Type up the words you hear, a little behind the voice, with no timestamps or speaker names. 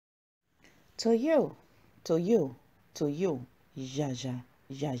To you, to you, to you, Jaja,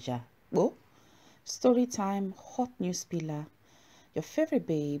 Jaja. Oh, story time, hot news pillar. Your favorite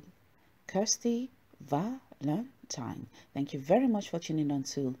babe, Kirsty Valentine. Thank you very much for tuning on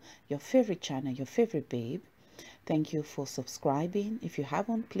to your favorite channel, your favorite babe. Thank you for subscribing. If you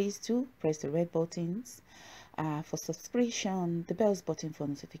haven't, please do press the red buttons for subscription, the bells button for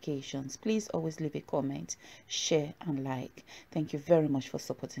notifications. Please always leave a comment, share and like. Thank you very much for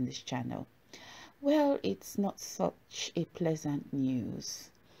supporting this channel. Well, it's not such a pleasant news.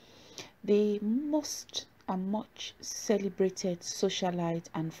 The most and much celebrated socialite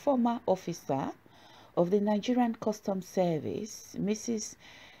and former officer of the Nigerian Customs Service, Mrs.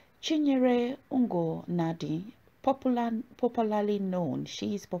 Chinyere Ungo Nadi, popularly known,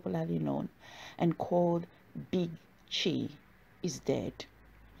 she is popularly known and called Big Chi, is dead.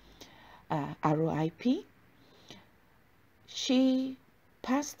 RIP. She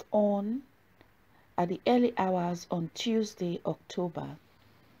passed on at the early hours on Tuesday, October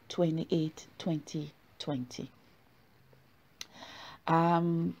 28, 2020.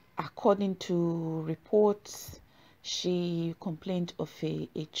 According to reports, she complained of a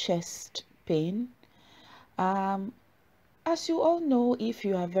chest pain. As you all know, if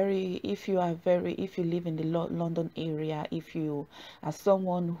you live in the London area, if you are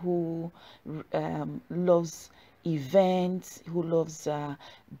someone who loves events, who loves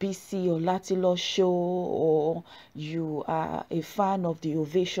BC or Latilo show, or you are a fan of the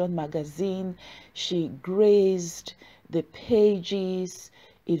Ovation magazine, she graced the pages,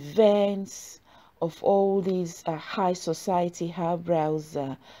 events of all these high society highbrows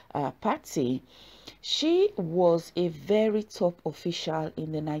party. She was a very top official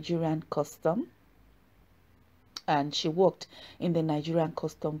in the Nigerian custom, and she worked in the Nigerian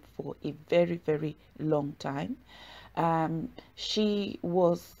custom for a very, very long time. She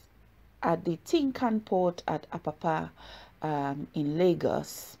was at the Tinkan port at Apapa in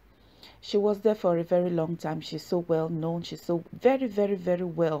Lagos. She was there for a very long time. She's so well known. She's so very, very, very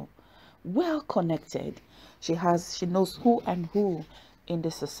well connected. She knows who and who in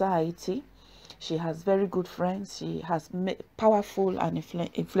the society. She has very good friends. She has powerful and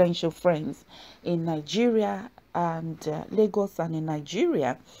influential friends in Nigeria and Lagos and in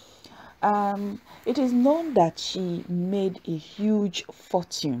Nigeria. It is known that she made a huge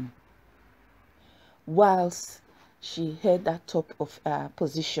fortune whilst she held that top of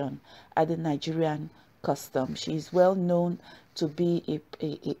position at the Nigerian custom. She is well known to be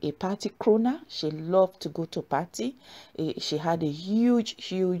a party crooner. She loved to go to party. She had a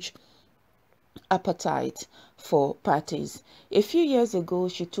huge appetite for parties. A few years ago,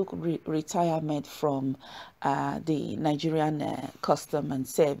 she took retirement from the Nigerian custom and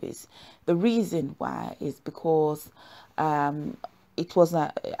service. The reason why is because it was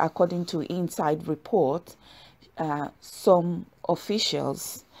according to inside report, some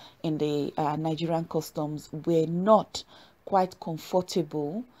officials in the Nigerian customs were not quite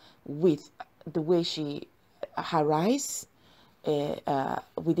comfortable with the way her rise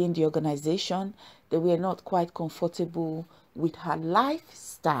within the organization. They were not quite comfortable with her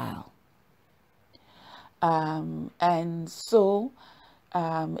lifestyle, and so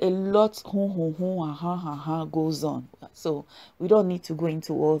a lot goes on. So we don't need to go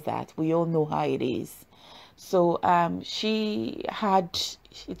into all that. We all know how it is. So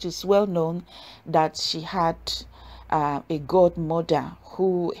it is well known that she had a godmother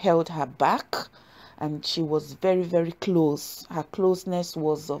who held her back, and she was very, very close. Her closeness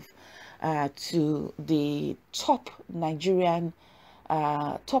was to the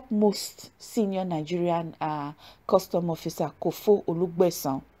topmost senior Nigerian custom officer, Kofo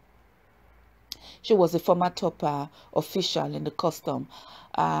Olugbesan. She was a former top official in the custom.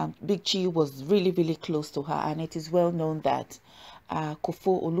 Big Chi was really, really close to her, and it is well known that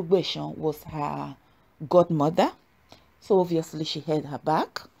Kofo Olugbesan was her godmother. So obviously she held her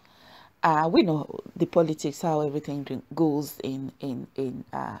back. We know the politics, how everything goes in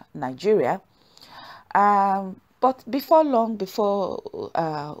Nigeria. But before long, before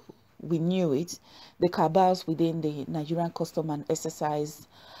we knew it, the cabals within the Nigerian custom and exercise,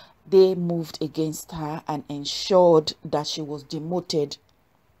 they moved against her and ensured that she was demoted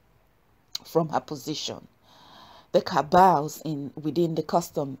from her position. The cabals within the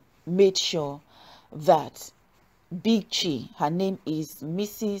custom made sure that Big Chi, her name is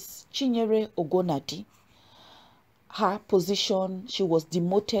Mrs. Chinyere Ogonadi, her position, she was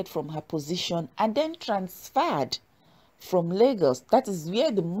demoted from her position and then transferred from Lagos. That is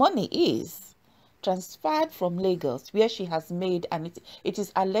where the money is. Transferred from Lagos, where she has made, and it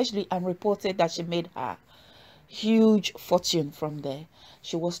is allegedly and reported that she made her huge fortune from there.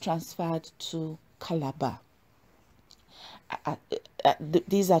 She was transferred to Calabar.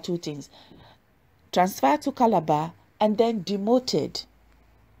 These are two things: transferred to Calabar and then demoted.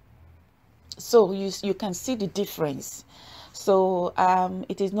 So you can see the difference. So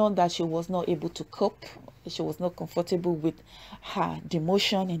it is known that she was not able to cope. She was not comfortable with her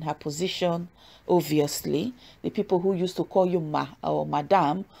demotion in her position. Obviously, the people who used to call you ma or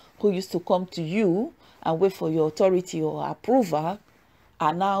madam, who used to come to you and wait for your authority or approval,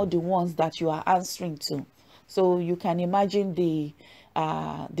 are now the ones that you are answering to. So you can imagine the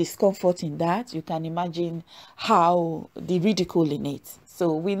discomfort in that. You can imagine how the ridicule in it.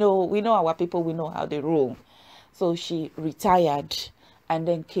 So we know our people, we know how they roll. So she retired and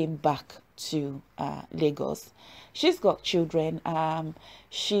then came back to Lagos. She's got children.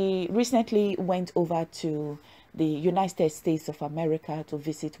 She recently went over to the United States of America to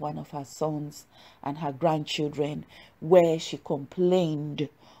visit one of her sons and her grandchildren, where she complained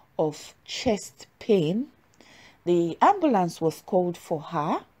of chest pain. The ambulance was called for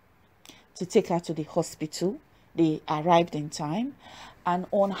her to take her to the hospital. They arrived in time, and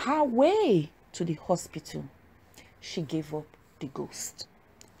on her way to the hospital, she gave up the ghost.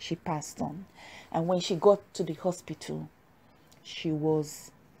 She passed on. And when she got to the hospital, she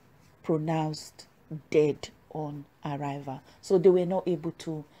was pronounced dead on arrival. So they were not able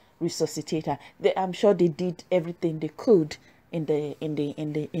to resuscitate her. I'm sure they did everything they could in the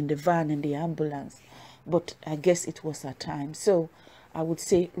van, in the ambulance, but I guess it was her time. So I would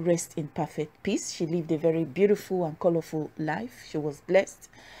say rest in perfect peace. She lived a very beautiful and colorful life. She was blessed.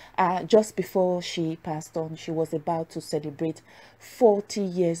 Just before she passed on, she was about to celebrate 40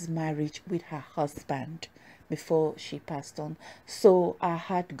 years marriage with her husband before she passed on. So our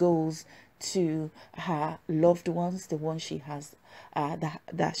heart goes to her loved ones, the ones she has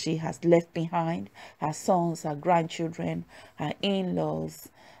that she has left behind, her sons, her grandchildren, her in-laws,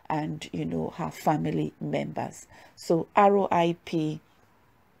 and her family members. So RIP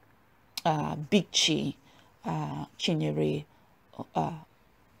Big Chi Chinyere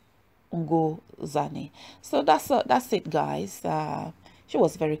Ngozane. So that's it, guys. She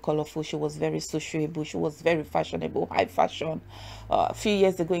was very colorful. She was very sociable. She was very fashionable, high fashion. A few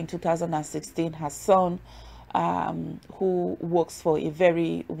years ago in 2016, her son, who works for a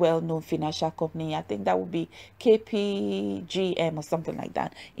very well-known financial company, I think that would be KPGM or something like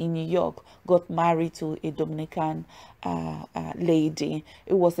that, in New York, got married to a Dominican lady.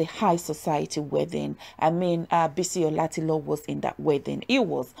 It was a high society wedding. I mean, Bisi Olatilo was in that wedding. It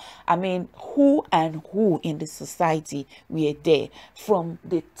was, I mean, who and who in the society were there, from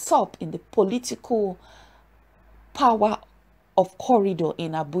the top in the political power of corridor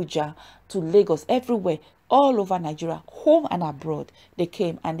in Abuja to Lagos, everywhere, all over Nigeria, home and abroad. They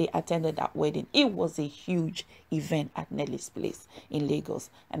came and they attended that wedding. It was a huge event at Nelly's place in Lagos,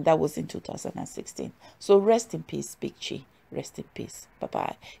 and that was in 2016. So rest in peace, Big Chi. Rest in peace.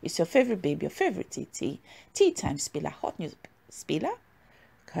 Bye-bye. It's your favorite baby, your favorite tea time spiller, hot news spiller,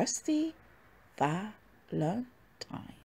 Kirsty Valentine.